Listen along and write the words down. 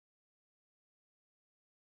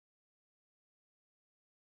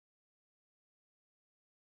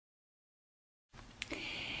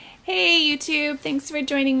Hey YouTube, thanks for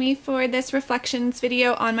joining me for this reflections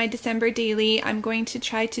video on my December daily. I'm going to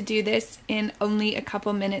try to do this in only a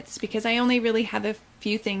couple minutes because I only really have a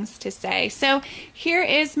few things to say. So here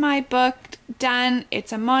is my book done.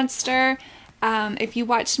 It's a monster. If you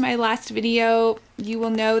watched my last video, you will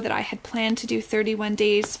know that I had planned to do 31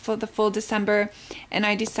 days for the full December, and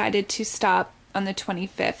I decided to stop on the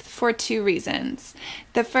 25th for two reasons.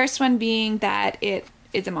 The first one being that it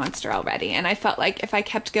is a monster already, and I felt like if I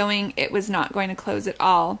kept going it was not going to close at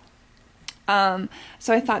all. So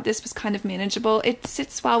I thought this was kind of manageable. It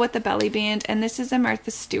sits well with the belly band, and this is a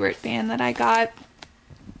Martha Stewart band that I got.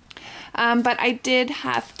 But I did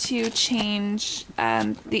have to change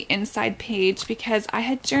the inside page because I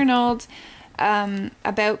had journaled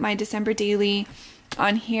about my December daily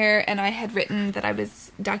on here, and I had written that I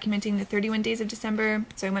was documenting the 31 days of December,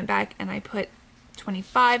 so I went back and I put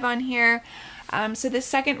 25 on here. So the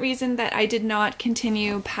second reason that I did not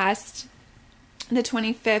continue past the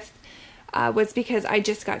 25th was because I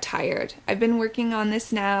just got tired. I've been working on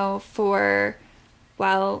this now for,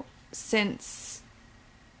 well, since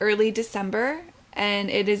early December, and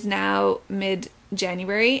it is now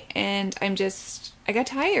mid-January, and I got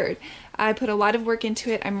tired. I put a lot of work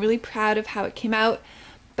into it. I'm really proud of how it came out,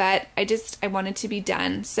 but I wanted to be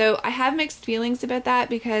done. So I have mixed feelings about that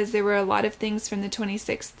because there were a lot of things from the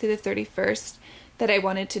 26th to the 31st that I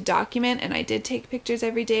wanted to document, and I did take pictures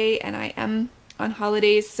every day, and I am on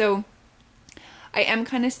holidays, so I am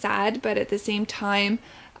kind of sad, but at the same time,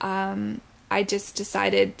 I just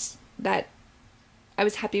decided that I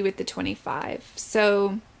was happy with the 25.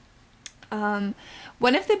 So one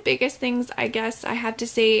of the biggest things I guess I have to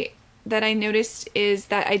say that I noticed is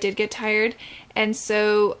that I did get tired, and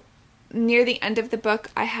so near the end of the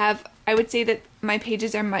book I would say that my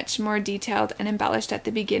pages are much more detailed and embellished at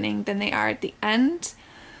the beginning than they are at the end,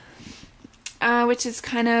 which is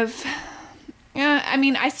kind of, yeah, I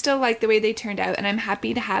mean, I still like the way they turned out, and I'm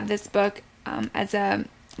happy to have this book as a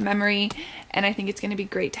memory, and I think it's going to be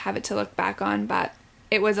great to have it to look back on, but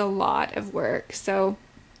it was a lot of work. So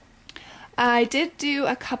I did do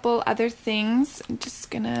a couple other things. I'm just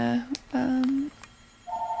gonna,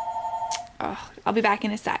 I'll be back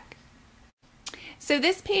in a sec. So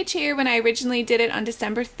this page here, when I originally did it on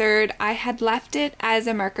December 3rd, I had left it as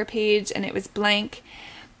a marker page and it was blank.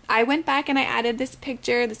 I went back and I added this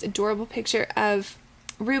picture, this adorable picture of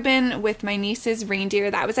Reuben with my niece's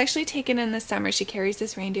reindeer. That was actually taken in the summer. She carries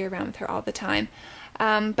this reindeer around with her all the time.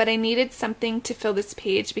 But I needed something to fill this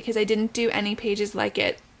page because I didn't do any pages like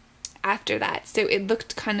it after that. So it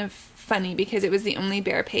looked kind of funny because it was the only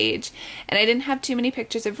bare page, and I didn't have too many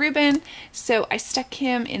pictures of Reuben, so I stuck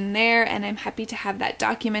him in there, and I'm happy to have that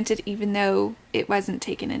documented even though it wasn't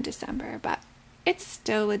taken in December, but it's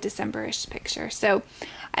still a December-ish picture. So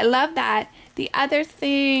I love that. The other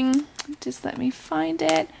thing, just let me find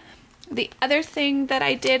it. The other thing that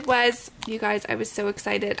I did was, you guys, I was so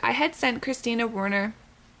excited. I had sent Kristina Werner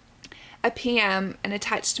a PM and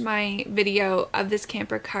attached my video of this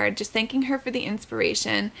camper card, just thanking her for the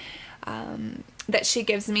inspiration that she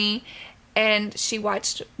gives me, and she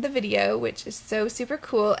watched the video, which is so super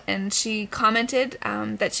cool, and she commented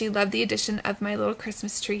that she loved the addition of my little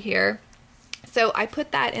Christmas tree here. So I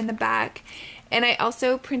put that in the back, and I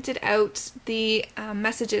also printed out the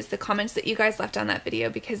messages, the comments that you guys left on that video,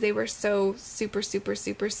 because they were so super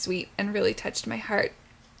sweet and really touched my heart.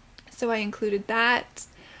 So I included that.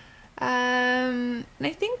 And I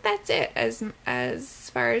think that's it as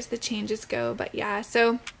far as the changes go, but yeah,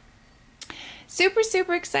 so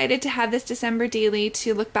super excited to have this December daily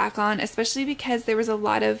to look back on, especially because there was a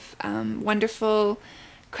lot of wonderful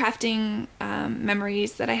crafting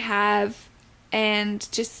memories that I have, and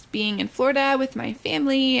just being in Florida with my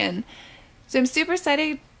family, and so I'm super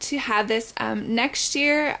excited to have this. Next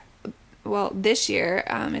year, well, this year,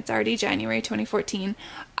 it's already January 2014,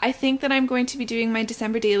 I think that I'm going to be doing my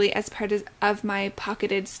December daily as part of my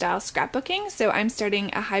pocketed style scrapbooking. So I'm starting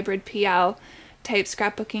a hybrid PL type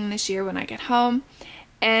scrapbooking this year when I get home,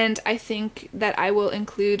 and I think that I will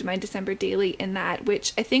include my December daily in that,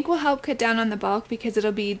 which I think will help cut down on the bulk because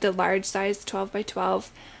it'll be the large size 12 by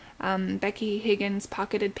 12 Becky Higgins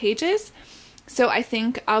pocketed pages. So I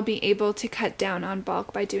think I'll be able to cut down on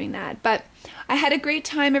bulk by doing that. But I had a great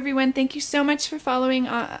time, everyone. Thank you so much for following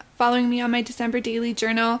me on my December daily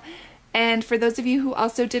journal. And for those of you who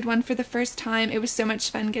also did one for the first time, it was so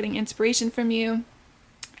much fun getting inspiration from you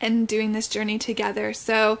and doing this journey together.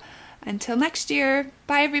 So until next year,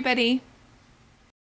 bye everybody.